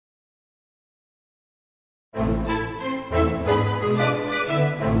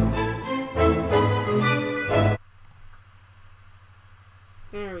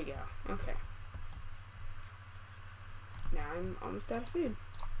almost out of food.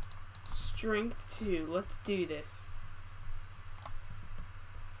 Strength 2. Let's do this.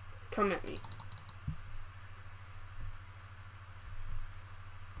 Come at me.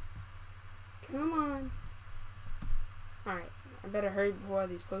 Come on. Alright, I better hurry before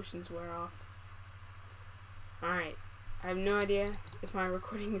these potions wear off. Alright, I have no idea if my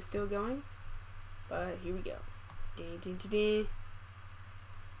recording is still going, but here we go. Ding, ding, ding, ding.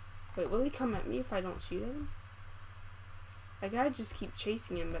 Wait, will he come at me if I don't shoot at him? I gotta just keep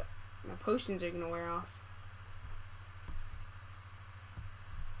chasing him, but my potions are gonna wear off.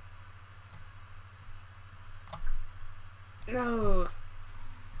 No.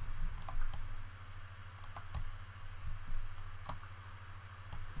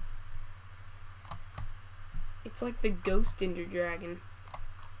 It's like the ghost Ender Dragon.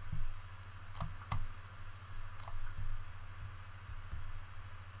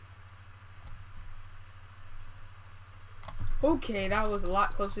 Okay, that was a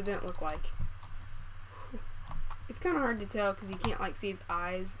lot closer than it looked like. It's kind of hard to tell because you can't like see his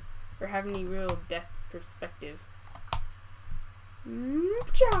eyes or have any real depth perspective.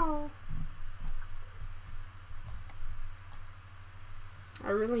 Ciao. I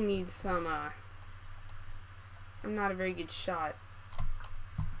really need some, I'm not a very good shot.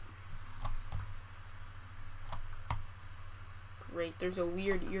 Great, there's a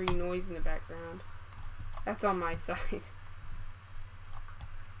weird eerie noise in the background. That's on my side.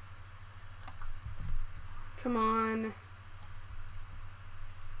 Come on.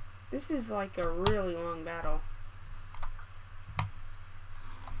 This is like a really long battle.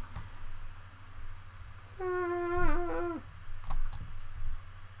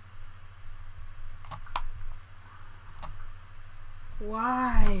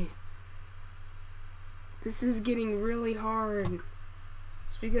 Why? This is getting really hard.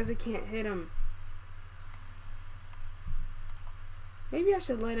 It's because I can't hit him. Maybe I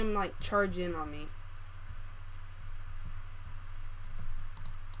should let him like charge in on me.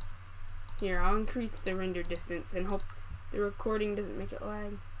 Here, I'll increase the render distance and hope the recording doesn't make it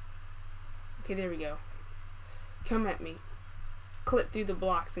lag. Okay, there we go. Come at me. Clip through the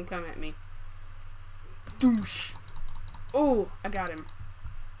blocks and come at me. Doosh. Oh, I got him.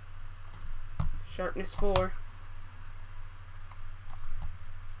 Sharpness 4.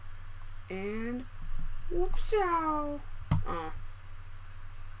 And whoopsie. Oh.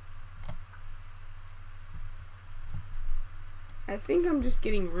 I think I'm just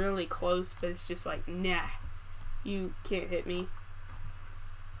getting really close, but it's just like, nah, you can't hit me.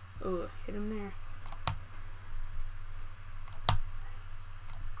 Oh, hit him there.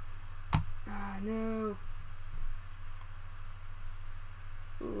 Ah, no.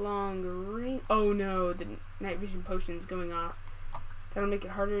 Long range. Oh no, the night vision potion's going off. That'll make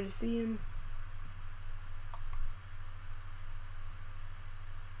it harder to see him.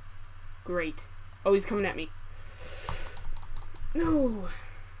 Great. Oh, he's coming at me. No.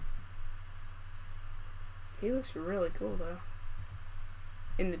 He looks really cool though.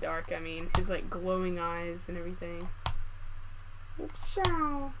 In the dark, I mean, his like glowing eyes and everything. Oops,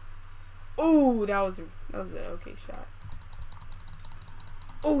 chow. Oh, that was an okay shot.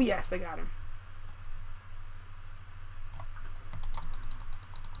 Oh yes, I got him.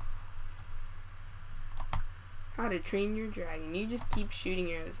 How to Train Your Dragon. You just keep shooting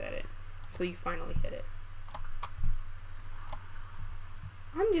arrows at it until you finally hit it.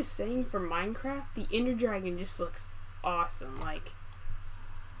 I'm just saying, for Minecraft, the Ender Dragon just looks awesome. Like,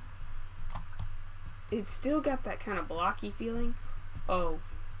 it's still got that kind of blocky feeling. Oh,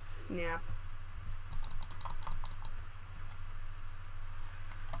 snap.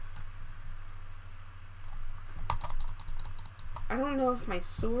 I don't know if my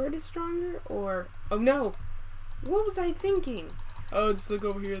sword is stronger or... Oh no! What was I thinking? Oh, just look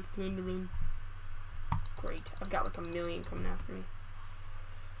over here at the Enderman. Great. I've got like a million coming after me.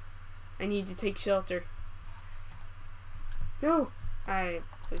 I need to take shelter. No! I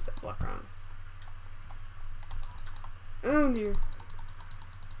placed that block wrong. Oh dear.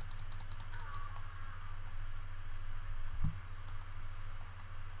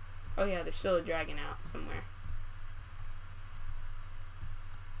 Oh yeah, there's still a dragon out somewhere.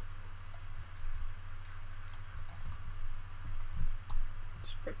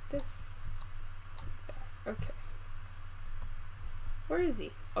 Let's break this. Okay. Where is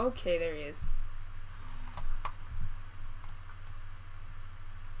he? Okay, there he is.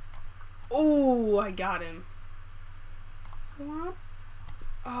 Oh, I got him. What?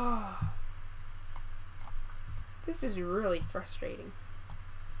 Oh. This is really frustrating.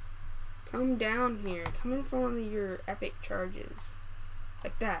 Come down here. Come in for one of your epic charges.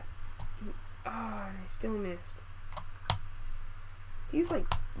 Like that. Oh, and I still missed. He's like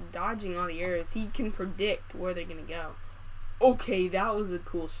dodging all the arrows. He can predict where they're gonna go. Okay, that was a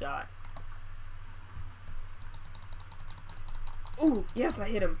cool shot. Oh, yes, I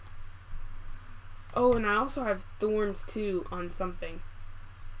hit him. Oh, and I also have thorns too on something.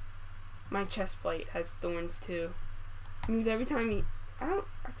 My chest plate has thorns too. It means every time he... I don't...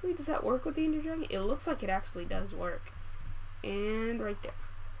 Actually, does that work with the Ender Dragon? It looks like it actually does work. And right there.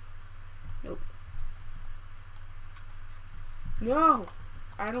 Nope. No!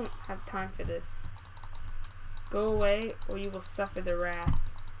 I don't have time for this. Go away, or you will suffer the wrath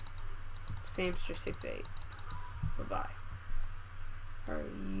of Samster68. Bye-bye. Are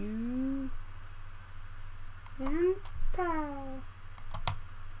you... And pow.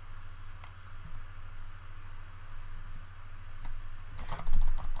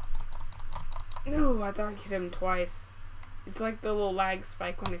 No, I thought I hit him twice. It's like the little lag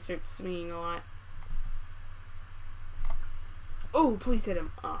spike when I start swinging a lot. Oh, please hit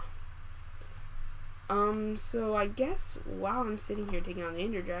him. Ah. So I guess while I'm sitting here taking on the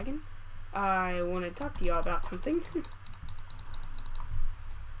Ender Dragon, I want to talk to y'all about something.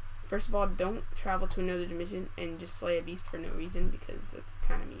 First of all, don't travel to another dimension and just slay a beast for no reason, because that's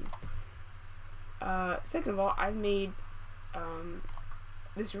kind of mean. Second of all, I've made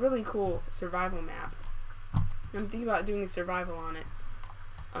this really cool survival map. I'm thinking about doing a survival on it.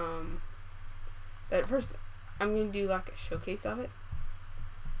 But first, I'm going to do like a showcase of it,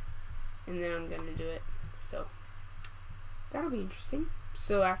 and then I'm going to do it. So, that'll be interesting.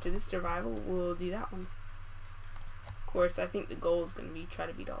 So after this survival, we'll do that one. Of course, I think the goal is going to be try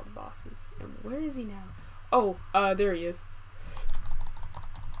to beat all the bosses. And where is he now? Oh, there he is.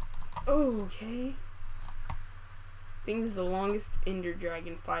 Okay. I think this is the longest Ender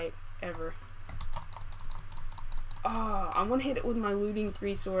Dragon fight ever. I'm gonna hit it with my looting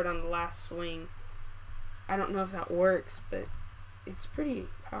 3 sword on the last swing. I don't know if that works, but it's pretty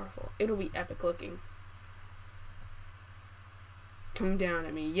powerful. It'll be epic looking. Come down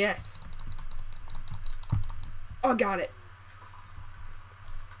at me, yes. Oh, got it.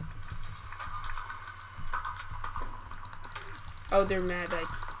 Oh, they're mad that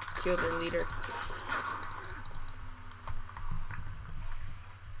I killed their leader.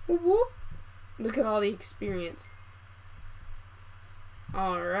 Whoop, whoop. Look at all the experience.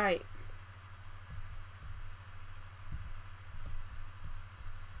 Alright.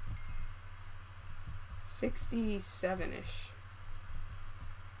 67-ish.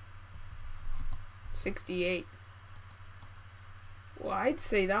 68. Well, I'd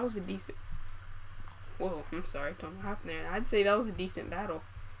say that was a decent... Whoa, I'm sorry, don't know what happened there. I'd say that was a decent battle.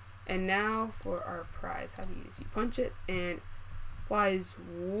 And now for our prize. How do you use? You punch it and flies,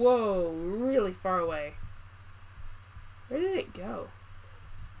 whoa, really far away. Where did it go?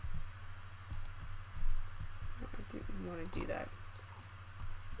 I didn't want to do that.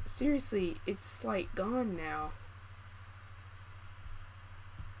 Seriously, it's like gone now.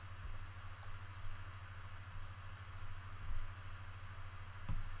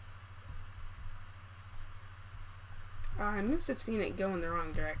 I must have seen it go in the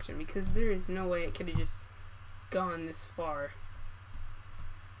wrong direction, because there is no way it could have just gone this far.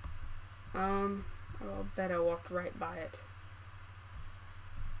 I'll bet I walked right by it.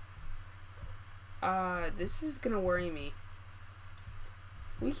 This is gonna worry me.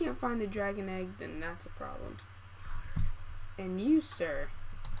 If we can't find the dragon egg, then that's a problem. And you, sir,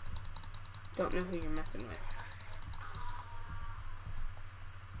 don't know who you're messing with.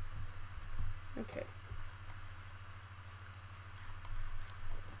 Okay.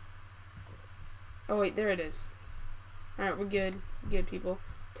 Oh wait, there it is. Alright, we're good. Good, people.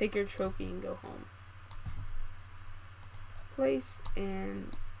 Take your trophy and go home. Place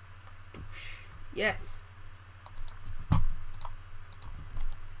and... Yes!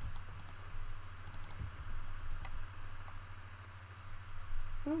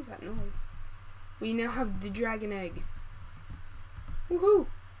 What was that noise? We now have the dragon egg. Woohoo!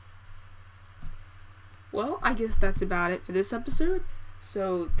 Well, I guess that's about it for this episode.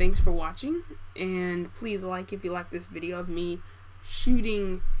 So, thanks for watching, and please like if you like this video of me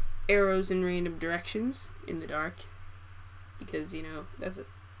shooting arrows in random directions in the dark, because, you know, that's a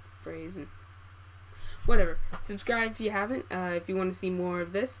phrase, and whatever. Subscribe if you haven't, if you want to see more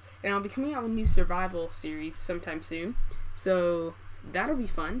of this, and I'll be coming out with a new survival series sometime soon, so that'll be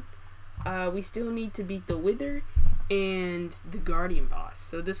fun. We still need to beat the Wither and the Guardian boss,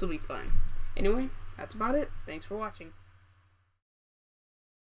 so this will be fun. Anyway, that's about it. Thanks for watching.